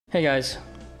Hey guys,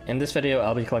 in this video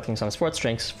I'll be collecting some sports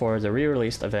drinks for the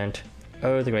re-released event,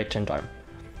 Oh the Great Gendarme.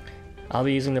 I'll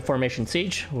be using the formation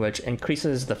Siege, which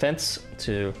increases defense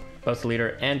to both the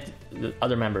leader and the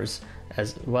other members,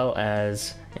 as well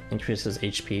as increases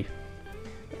HP,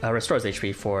 restores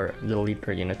HP for the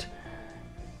leader unit.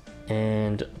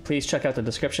 And please check out the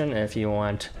description if you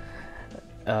want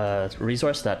a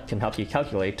resource that can help you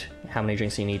calculate how many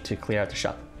drinks you need to clear out the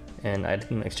shop, and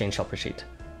item exchange helper sheet.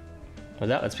 With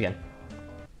that, let's begin.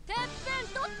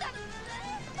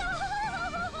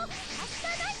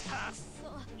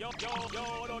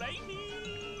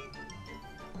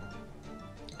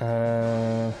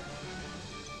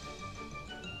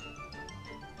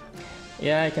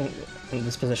 Yeah, I can, in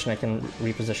this position I can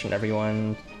reposition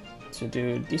everyone to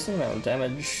do a decent amount of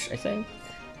damage, I think.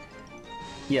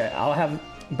 Yeah, I'll have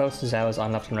both Zhaos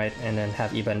on left and right, and then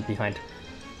have Iban behind.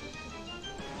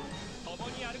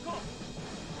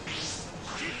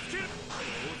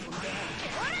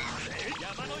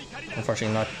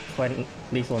 Unfortunately not quite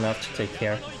lethal enough to take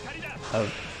care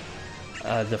of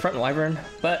the front wyvern,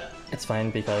 but it's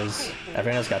fine because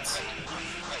everyone has guts.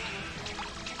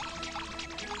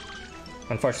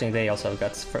 Unfortunately they also have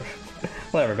guts for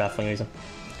whatever baffling reason.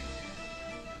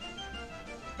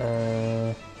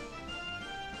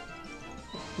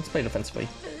 Let's play defensively.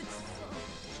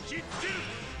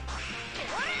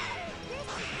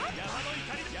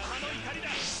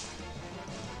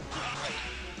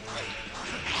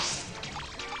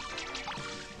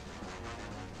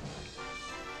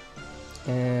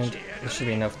 And this should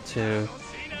be enough to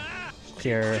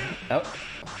clear out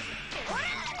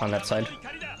on that side.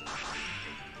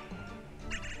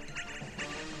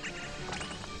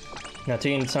 Now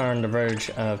two units are on the verge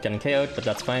of getting KO'd, but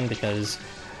that's fine because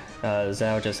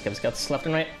Zhao just gives guts left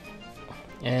and right.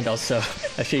 And also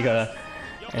Ashigara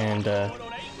and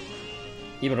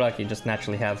Ibaraki just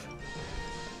naturally have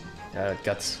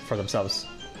guts for themselves.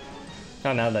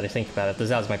 Oh, now that I think about it, the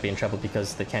Zhaos might be in trouble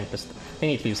because they can't just... They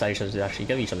need to be beside each other to actually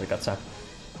give each other guts out.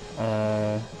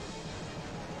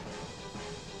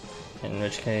 In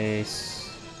which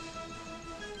case...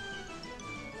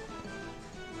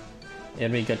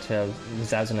 It'd be good to have the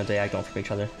Zhaos in a diagonal for each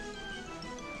other.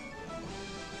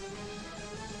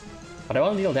 But I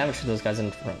want to deal damage to those guys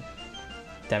in front.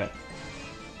 Damn it.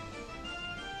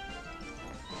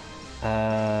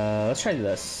 Let's try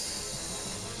this.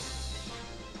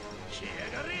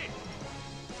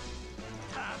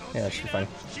 Yeah, that should be fine.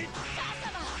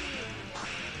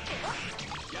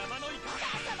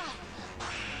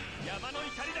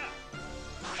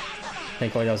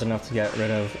 Thankfully that was enough to get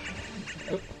rid of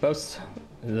both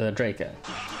the Drake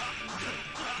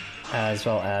as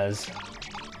well as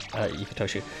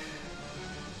Yukitoshu.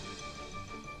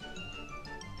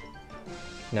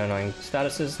 No annoying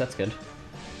statuses, that's good.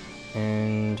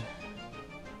 And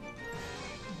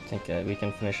I think we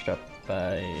can finish it up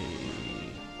by...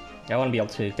 I want to be able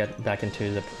to get back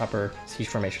into the proper siege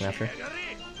formation after.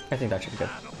 I think that should be good.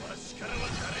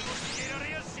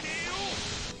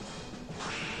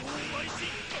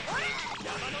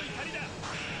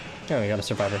 Oh, we got a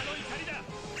survivor.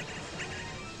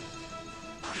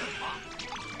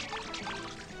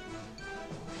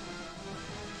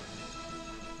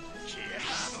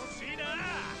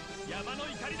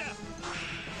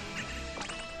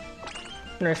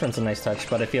 Nourishment's a nice touch,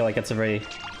 but I feel like it's a very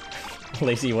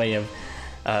lazy way of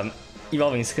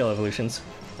evolving skill evolutions.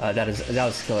 That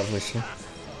was skill evolution.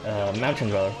 Mountain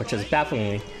Dweller, which is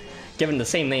bafflingly given the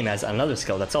same name as another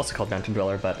skill that's also called Mountain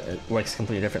Dweller, but it works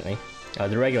completely differently.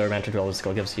 The regular Mountain Dweller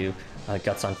skill gives you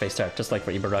guts on face start, just like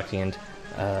for Ibaraki and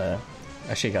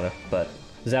Ashigara, but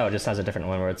Zhao just has a different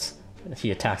one where it's he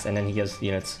attacks and then he gives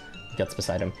units guts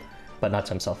beside him, but not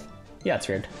to himself. Yeah, it's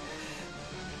weird.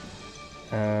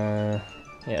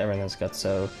 Yeah, everyone has guts,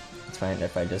 so it's fine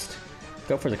if I just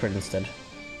go for the crit instead.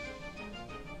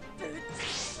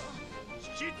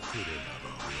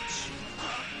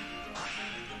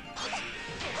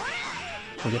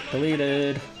 We get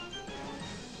deleted.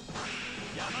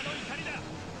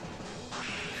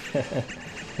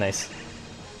 Nice.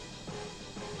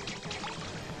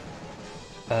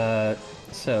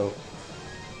 So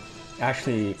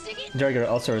actually, Durgar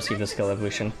also received a skill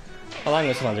evolution, along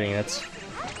with some other units.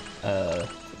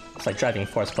 It's like driving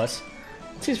force plus.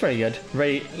 Seems pretty good.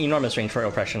 Very enormous range for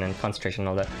oppression and concentration and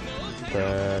all that.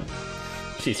 But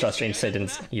she's thrust range, so I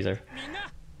didn't either.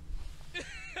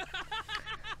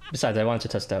 Besides, I wanted to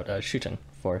test out Shuten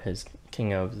for his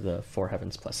King of the Four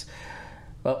Heavens plus.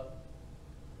 Well,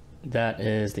 that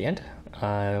is the end.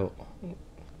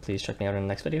 Please check me out in the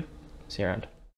next video. See you around.